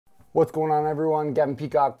What's going on, everyone? Gavin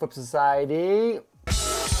Peacock, Flip Society.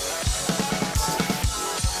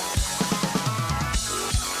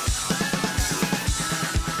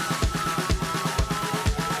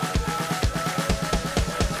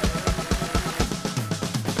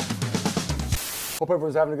 Hope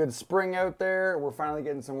everyone's having a good spring out there. We're finally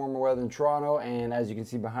getting some warmer weather in Toronto, and as you can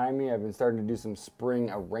see behind me, I've been starting to do some spring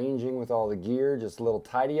arranging with all the gear, just a little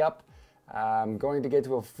tidy up. I'm going to get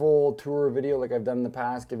to a full tour video like I've done in the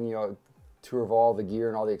past, giving you a tour of all the gear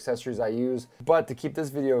and all the accessories I use. But to keep this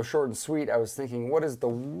video short and sweet, I was thinking, what is the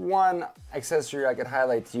one accessory I could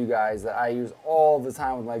highlight to you guys that I use all the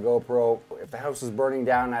time with my GoPro? If the house was burning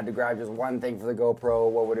down and I had to grab just one thing for the GoPro,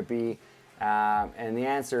 what would it be? And the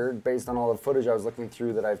answer, based on all the footage I was looking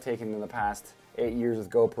through that I've taken in the past 8 years with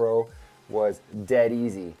GoPro, was dead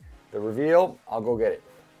easy. The reveal, I'll go get it.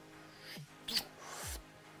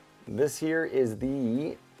 This here is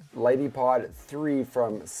the Lighty Pod III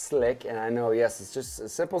from SLIK, and I know, yes, it's just a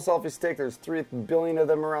simple selfie stick. There's 3 billion of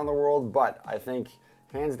them around the world, but I think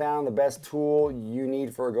hands down the best tool you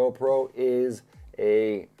need for a GoPro is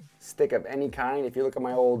a stick of any kind. If you look at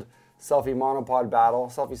my old selfie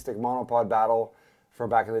stick monopod battle from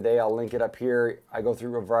back in the day, I'll link it up here. I go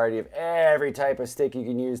through a variety of every type of stick you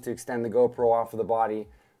can use to extend the GoPro off of the body.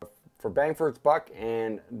 For bang for its buck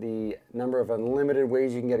and the number of unlimited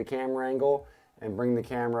ways you can get a camera angle and bring the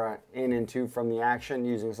camera in and to from the action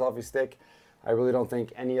using a selfie stick, I really don't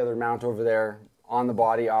think any other mount over there on the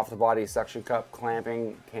body, off the body, suction cup,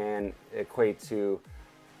 clamping can equate to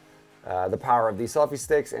the power of these selfie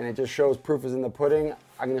sticks, and it just shows proof is in the pudding.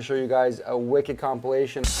 I'm going to show you guys a wicked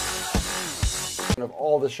compilation of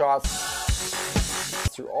all the shots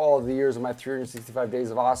through all of the years of my 365 Days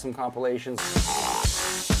of Awesome compilations,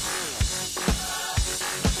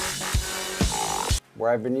 where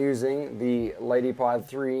I've been using the Lighty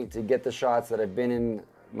Pod III to get the shots that have been in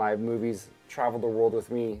my movies, traveled the world with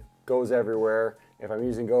me, goes everywhere. If I'm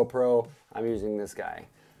using GoPro, I'm using this guy.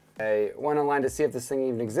 I went online to see if this thing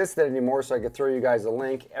even existed anymore so I could throw you guys a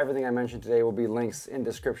link. Everything I mentioned today will be links in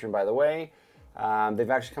description, by the way. They've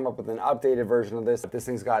actually come up with an updated version of this. This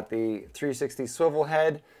thing's got the 360 swivel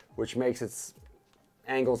head, which makes its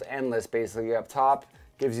angles endless basically up top.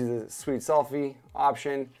 Gives you the sweet selfie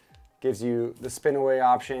option, gives you the spin away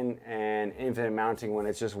option, and infinite mounting when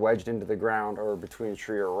it's just wedged into the ground or between a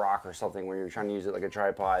tree or a rock or something when you're trying to use it like a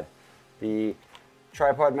tripod. The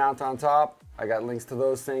tripod mount on top, I got links to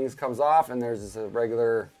those things, comes off, and there's just a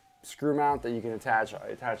regular screw mount that you can attach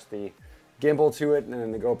the gimbal to it, and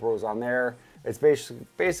then the GoPro's on there. It's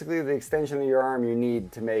basically the extension of your arm you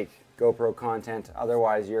need to make GoPro content.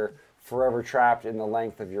 Otherwise, you're forever trapped in the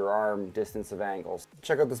length of your arm distance of angles.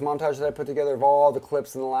 Check out this montage that I put together of all the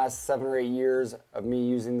clips in the last 7 or 8 years of me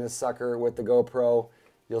using this sucker with the GoPro.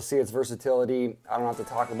 You'll see its versatility. I don't have to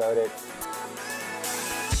talk about it.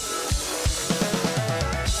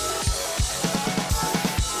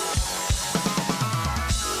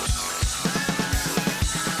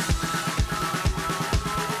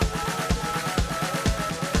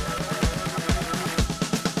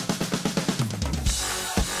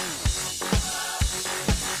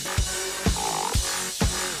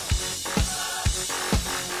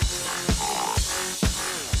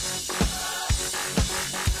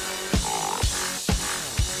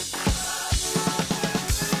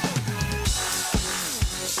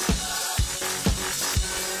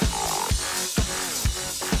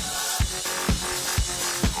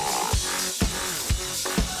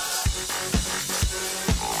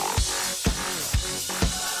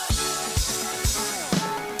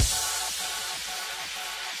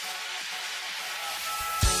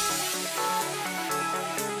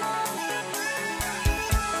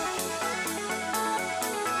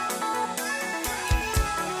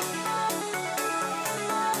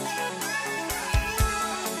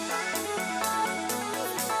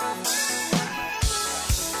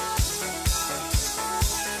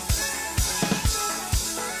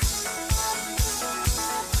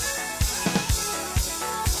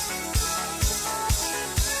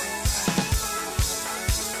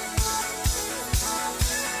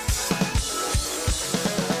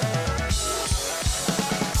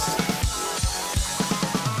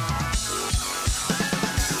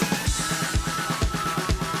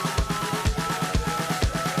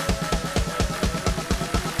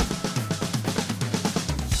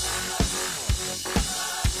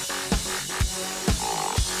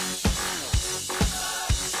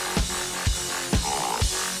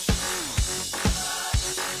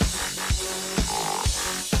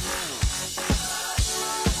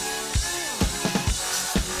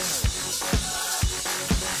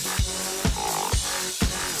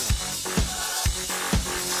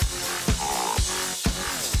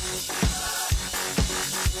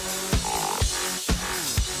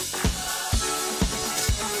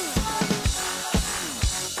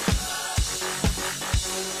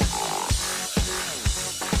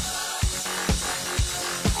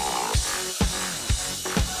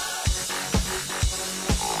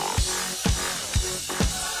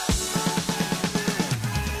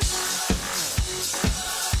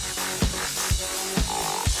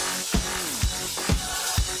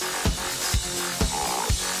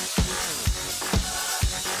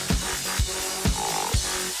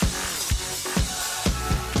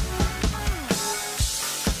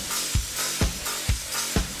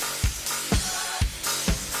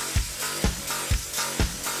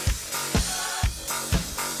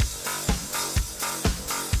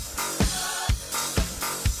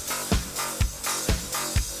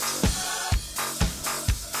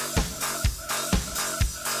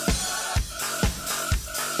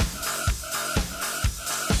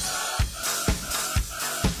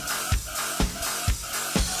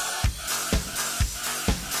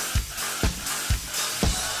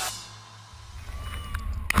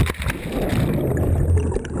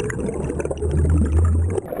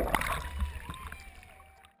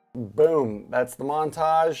 boom, that's the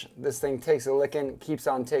montage. This thing takes a licking, keeps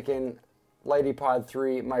on ticking. Lighty Pod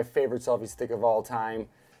 3, my favorite selfie stick of all time.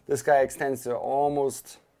 This guy extends to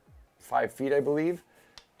almost 5 feet, I believe.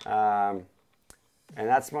 And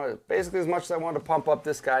that's basically as much as I want to pump up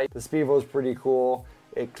this guy. The Speevo is pretty cool.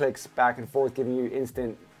 It clicks back and forth, giving you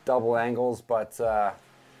instant double angles. But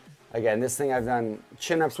again, this thing I've done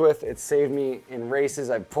chin-ups with. It saved me in races.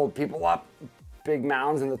 I've pulled people up big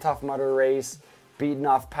mountains in the Tough Mudder race, beaten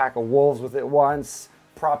off a pack of wolves with it once,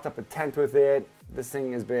 propped up a tent with it. This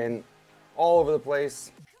thing has been all over the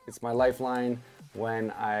place. It's my lifeline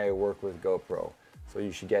when I work with GoPro. So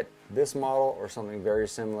you should get this model or something very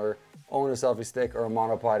similar. Own a selfie stick or a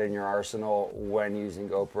monopod in your arsenal when using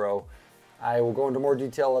GoPro. I will go into more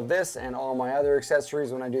detail of this and all my other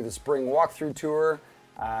accessories when I do the spring walkthrough tour.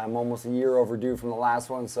 I'm almost a year overdue from the last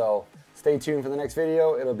one, so stay tuned for the next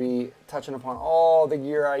video. It'll be touching upon all the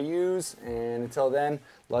gear I use. And until then,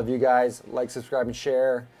 love you guys. Like, subscribe, and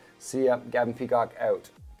share. See ya. Gavin Peacock out.